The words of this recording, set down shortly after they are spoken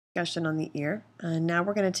Discussion on the ear. Now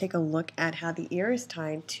we're going to take a look at how the ear is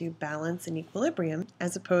tied to balance and equilibrium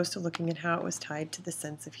as opposed to looking at how it was tied to the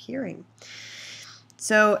sense of hearing.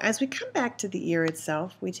 So as we come back to the ear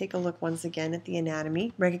itself, we take a look once again at the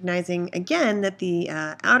anatomy, recognizing again that the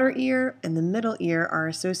outer ear and the middle ear are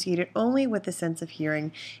associated only with the sense of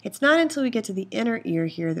hearing. It's not until we get to the inner ear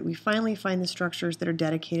here that we finally find the structures that are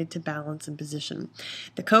dedicated to balance and position.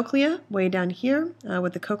 The cochlea, way down here,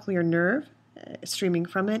 with the cochlear nerve streaming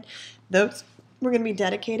from it, those we're going to be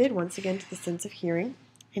dedicated once again to the sense of hearing.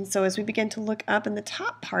 And so as we begin to look up in the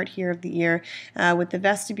top part here of the ear with the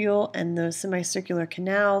vestibule and the semicircular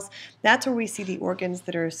canals, that's where we see the organs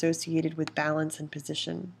that are associated with balance and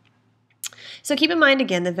position. So keep in mind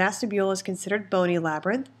again, the vestibule is considered bony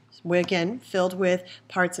labyrinth, again filled with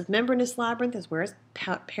parts of membranous labyrinth as well as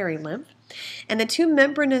perilymph. And the two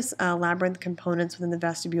membranous labyrinth components within the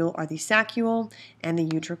vestibule are the saccule and the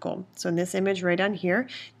utricle. So in this image right down here,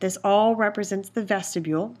 this all represents the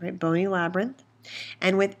vestibule, right, bony labyrinth.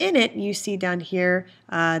 And within it, you see down here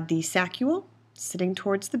the saccule sitting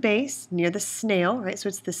towards the base near the snail, right? So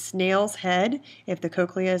it's the snail's head if the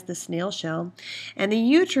cochlea is the snail shell, and the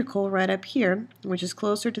utricle right up here, which is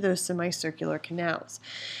closer to those semicircular canals.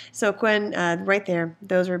 So when right there,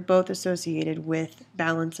 those are both associated with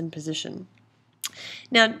balance and position.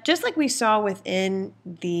 Now, just like we saw within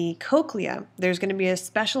the cochlea, there's going to be a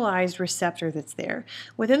specialized receptor that's there.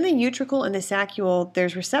 Within the utricle and the saccule,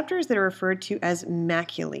 there's receptors that are referred to as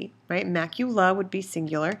maculae, right? Macula would be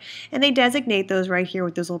singular, and they designate those right here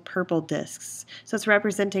with those little purple discs. So it's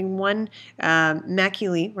representing one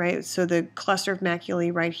maculae, right? So the cluster of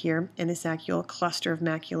maculae right here in the saccule, cluster of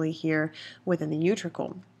maculae here within the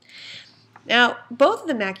utricle. Now, both of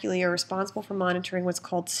the maculae are responsible for monitoring what's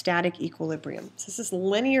called static equilibrium. So this is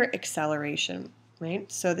linear acceleration,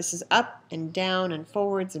 right? So this is up and down and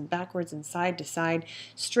forwards and backwards and side to side,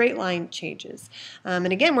 straight line changes.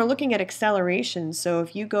 And again, we're looking at acceleration. So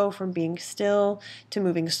if you go from being still to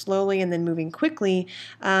moving slowly and then moving quickly,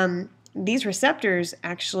 these receptors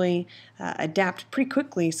actually adapt pretty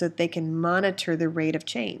quickly so that they can monitor the rate of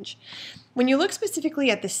change. When you look specifically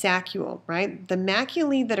at the saccule, right, the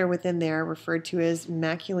maculae that are within there are referred to as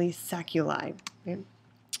maculae sacculi. Right?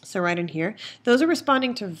 So right in here, those are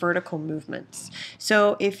responding to vertical movements.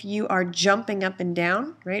 So if you are jumping up and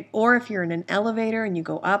down, right, or if you're in an elevator and you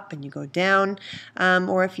go up and you go down,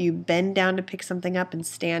 or if you bend down to pick something up and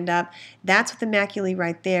stand up, that's what the maculae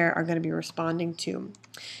right there are going to be responding to.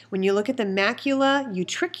 When you look at the macula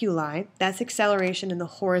utriculi, that's acceleration in the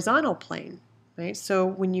horizontal plane. Right? So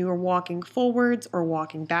when you are walking forwards or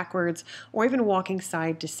walking backwards or even walking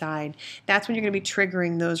side to side, that's when you're going to be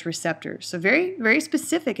triggering those receptors. So very, very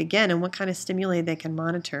specific, again, in what kind of stimuli they can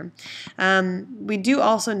monitor. We do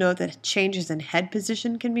also know that changes in head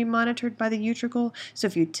position can be monitored by the utricle. So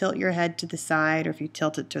if you tilt your head to the side or if you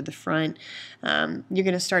tilt it to the front, you're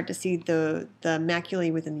going to start to see the maculae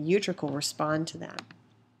within the utricle respond to that.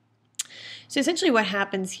 So essentially what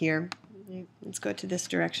happens here, let's go to this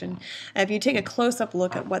direction. If you take a close-up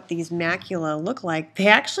look at what these macula look like, they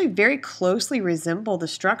actually very closely resemble the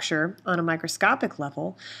structure on a microscopic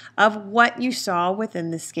level of what you saw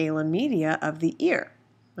within the scala media of the ear.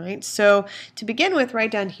 Right? So to begin with,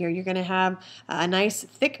 right down here, you're going to have a nice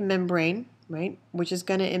thick membrane, right, which is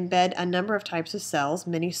going to embed a number of types of cells,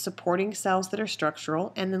 many supporting cells that are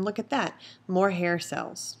structural, and then look at that, more hair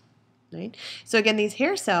cells. Right? So again, these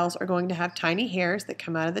hair cells are going to have tiny hairs that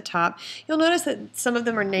come out of the top. You'll notice that some of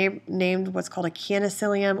them are named what's called a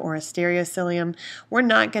canicilium or a stereocilium. We're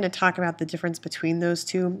not going to talk about the difference between those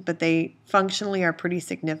two, but they functionally are pretty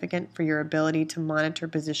significant for your ability to monitor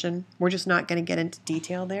position. We're just not going to get into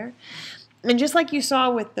detail there. And just like you saw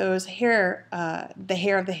with those hair, the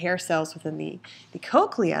hair of the hair cells within the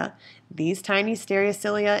cochlea, these tiny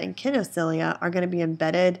stereocilia and kinocilia are going to be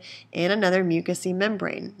embedded in another mucousy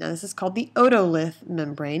membrane. Now this is called the otolith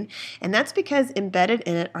membrane, and that's because embedded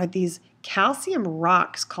in it are these calcium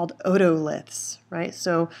rocks called otoliths, right?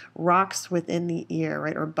 So rocks within the ear,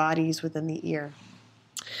 right, or bodies within the ear.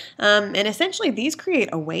 And essentially these create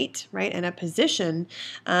a weight, right, and a position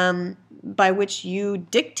by which you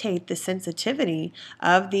dictate the sensitivity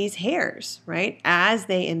of these hairs, right, as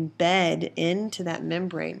they embed into that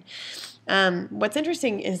membrane. What's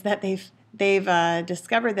interesting is that they've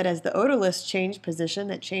discovered that as the otoliths change position,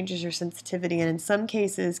 that changes your sensitivity and in some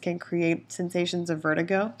cases can create sensations of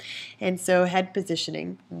vertigo. And so head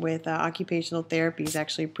positioning with occupational therapy is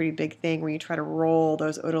actually a pretty big thing where you try to roll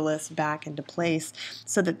those otoliths back into place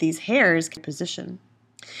so that these hairs can position.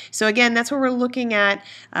 So again, that's where we're looking at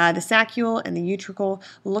the saccule and the utricle,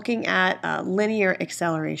 looking at linear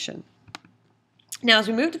acceleration. Now, as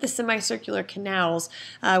we move to the semicircular canals,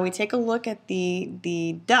 we take a look at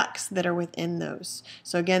the ducts that are within those.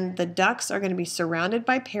 So again, the ducts are going to be surrounded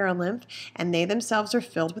by perilymph, and they themselves are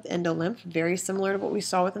filled with endolymph, very similar to what we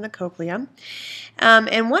saw within the cochlea.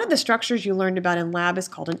 And one of the structures you learned about in lab is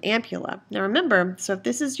called an ampulla. Now remember, so if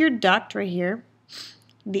this is your duct right here,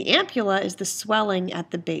 the ampulla is the swelling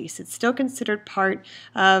at the base. It's still considered part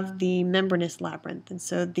of the membranous labyrinth. And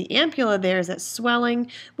so the ampulla there is that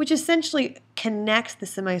swelling, which essentially connects the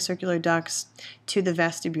semicircular ducts to the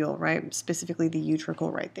vestibule, right? Specifically the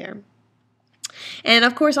utricle right there. And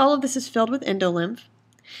of course, all of this is filled with endolymph,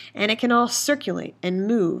 and it can all circulate and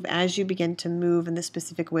move as you begin to move in the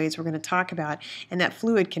specific ways we're going to talk about. And that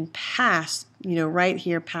fluid can pass, right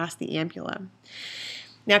here past the ampulla.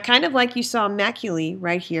 Now, kind of like you saw maculae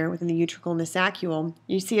right here within the utricle and the saccule,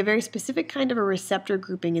 you see a very specific kind of a receptor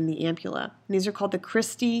grouping in the ampulla. And these are called the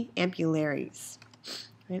cristae ampullaris.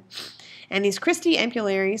 Right? And these cristae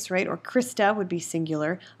ampullaris, right, or crista would be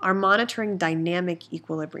singular, are monitoring dynamic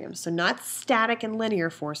equilibrium. So not static and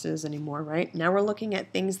linear forces anymore, right? Now we're looking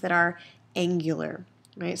at things that are angular,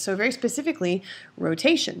 right? So very specifically,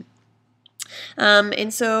 rotation.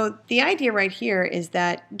 And so the idea right here is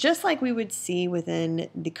that just like we would see within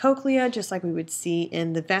the cochlea, just like we would see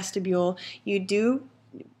in the vestibule, you do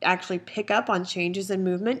actually pick up on changes in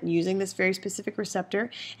movement using this very specific receptor,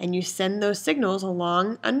 and you send those signals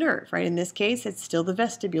along a nerve, right? In this case, it's still the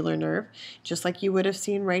vestibular nerve, just like you would have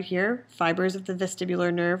seen right here, fibers of the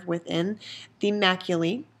vestibular nerve within the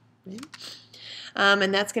maculae. Right?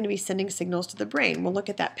 And that's going to be sending signals to the brain. We'll look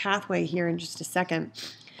at that pathway here in just a second.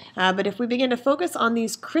 But if we begin to focus on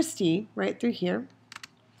these cristae right through here,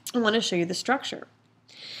 I want to show you the structure.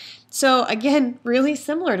 So again, really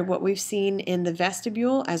similar to what we've seen in the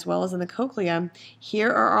vestibule as well as in the cochlea, here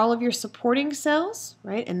are all of your supporting cells,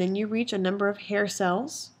 right? And then you reach a number of hair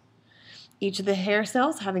cells. Each of the hair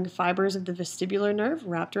cells having fibers of the vestibular nerve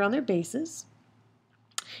wrapped around their bases.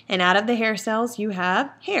 And out of the hair cells, you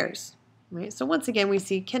have hairs. Right? So once again, we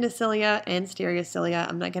see kinocilia and stereocilia.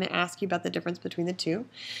 I'm not going to ask you about the difference between the two,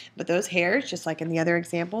 but those hairs, just like in the other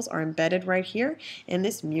examples, are embedded right here in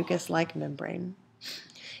this mucus-like membrane.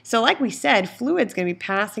 So like we said, fluid's going to be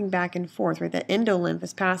passing back and forth, right? The endolymph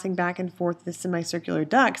is passing back and forth to the semicircular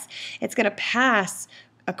ducts. It's going to pass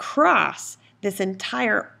across this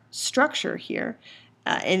entire structure here,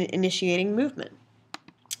 initiating movement.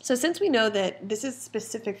 So since we know that this is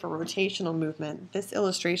specific for rotational movement, this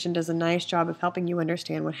illustration does a nice job of helping you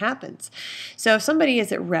understand what happens. So if somebody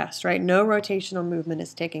is at rest, right, no rotational movement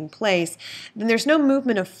is taking place, then there's no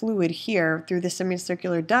movement of fluid here through the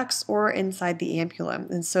semicircular ducts or inside the ampulla.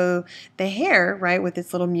 And so the hair, right, with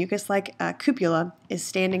its little mucus-like cupula is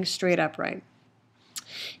standing straight upright.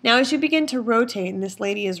 Now, as you begin to rotate, and this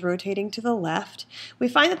lady is rotating to the left, we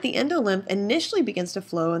find that the endolymph initially begins to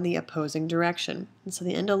flow in the opposing direction. And so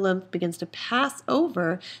the endolymph begins to pass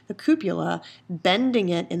over the cupula, bending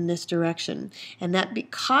it in this direction. And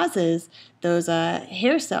that causes those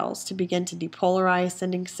hair cells to begin to depolarize,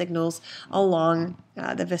 sending signals along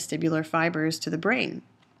the vestibular fibers to the brain.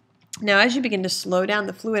 Now, as you begin to slow down,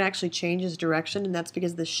 the fluid actually changes direction, and that's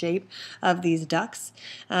because of the shape of these ducts.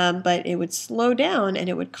 But it would slow down, and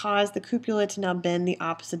it would cause the cupula to now bend the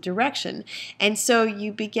opposite direction. And so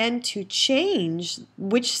you begin to change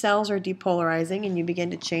which cells are depolarizing, and you begin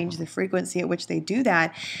to change the frequency at which they do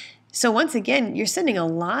that. So once again, you're sending a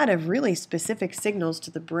lot of really specific signals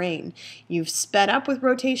to the brain. You've sped up with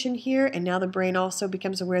rotation here, and now the brain also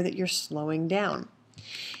becomes aware that you're slowing down.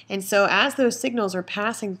 And so as those signals are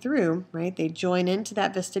passing through, right, they join into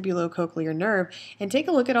that vestibulocochlear nerve, and take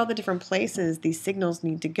a look at all the different places these signals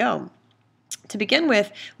need to go. To begin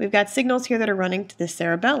with, we've got signals here that are running to the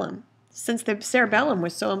cerebellum. Since the cerebellum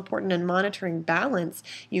was so important in monitoring balance,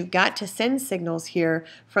 you've got to send signals here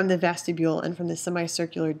from the vestibule and from the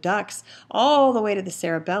semicircular ducts all the way to the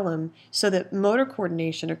cerebellum so that motor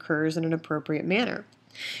coordination occurs in an appropriate manner.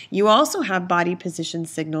 You also have body position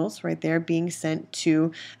signals right there being sent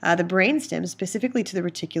to the brainstem, specifically to the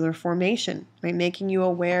reticular formation, right, making you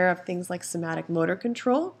aware of things like somatic motor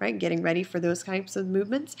control, right, getting ready for those types of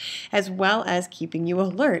movements, as well as keeping you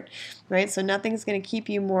alert, right? So nothing's going to keep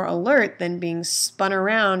you more alert than being spun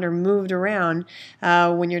around or moved around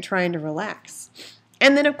when you're trying to relax.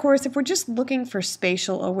 And then, of course, if we're just looking for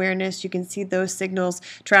spatial awareness, you can see those signals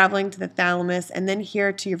traveling to the thalamus and then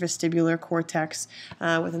here to your vestibular cortex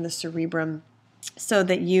within the cerebrum, so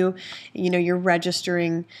that you're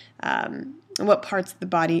registering what parts of the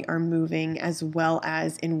body are moving as well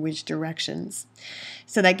as in which directions.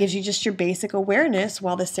 So that gives you just your basic awareness,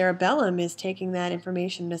 while the cerebellum is taking that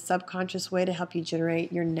information in a subconscious way to help you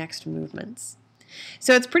generate your next movements.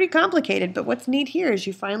 So it's pretty complicated, but what's neat here is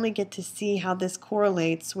you finally get to see how this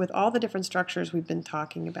correlates with all the different structures we've been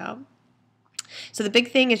talking about. So the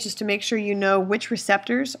big thing is just to make sure you know which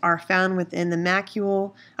receptors are found within the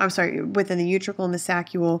macule, within the utricle and the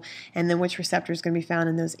saccule, and then which receptors are going to be found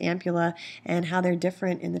in those ampulla, and how they're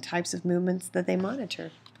different in the types of movements that they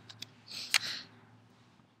monitor.